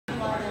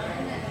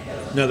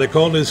Now they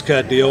call this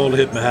cat the old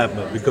hit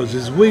Mahatma because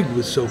his wig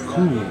was so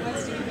cool.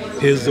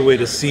 Here's the way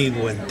the scene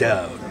went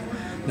down.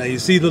 Now you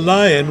see the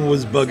lion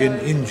was bugging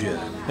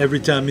Inja. Every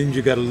time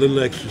Inja got a little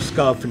extra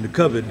scarf in the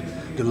cupboard,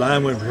 the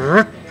lion went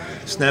 "Rrrt,"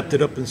 snapped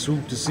it up and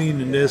swooped the scene,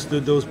 and there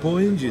stood those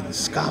poor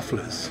Indians,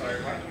 scarfless,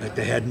 like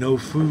they had no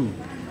food.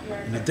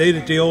 And the day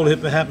that the old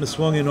hit Mahatma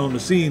swung in on the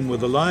scene, where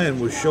the lion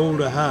was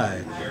shoulder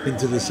high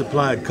into the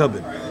supply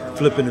cupboard,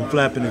 flipping and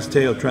flapping his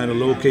tail, trying to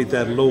locate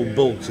that low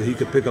bolt so he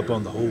could pick up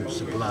on the whole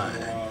supply.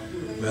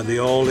 Well, the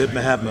old hit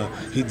Mahatma,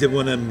 he did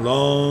one of them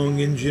long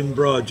Indian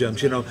broad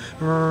jumps, you know,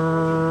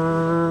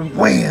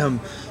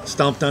 wham!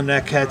 Stomped on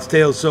that cat's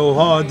tail so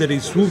hard that he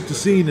swooped the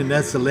scene, and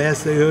that's the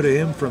last they heard of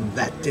him from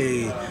that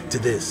day to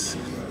this.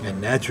 And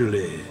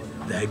naturally,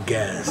 that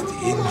gassed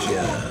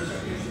India.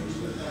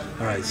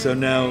 All right, so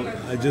now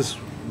I just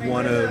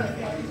want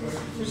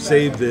to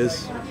save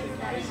this.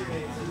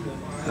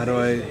 How do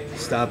I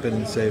stop it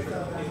and save it?